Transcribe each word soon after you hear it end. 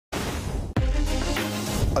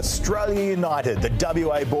Australia United, the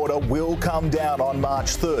WA border will come down on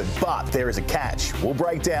March 3rd, but there is a catch. We'll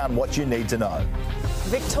break down what you need to know.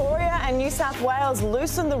 Victoria and New South Wales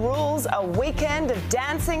loosen the rules, a weekend of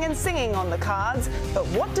dancing and singing on the cards. But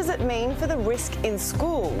what does it mean for the risk in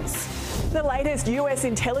schools? The latest US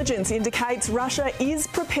intelligence indicates Russia is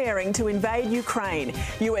preparing to invade Ukraine.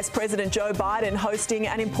 US President Joe Biden hosting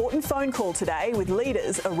an important phone call today with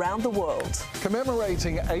leaders around the world.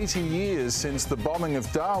 Commemorating 80 years since the bombing of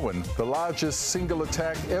Darwin, the largest single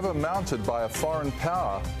attack ever mounted by a foreign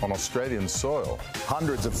power on Australian soil.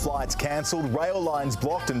 Hundreds of flights cancelled, rail lines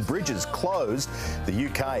blocked and bridges closed. The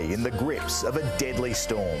UK in the grips of a deadly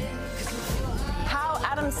storm. How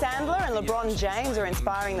Adam Sandler and LeBron James are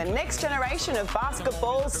inspiring the next generation of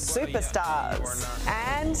basketball superstars.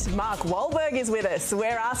 And Mark Wahlberg is with us. We're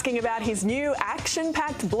asking about his new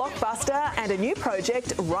action-packed blockbuster and a new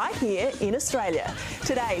project right here in Australia.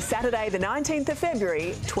 Today, Saturday the 19th of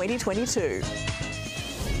February, 2022.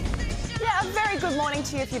 Yeah, a very good morning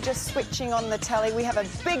to you if you're just switching on the telly. We have a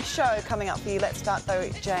big show coming up for you. Let's start though,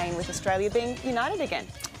 Jayne, with Australia being united again.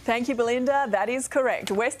 Thank you, Belinda. That is correct.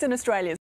 Western Australia's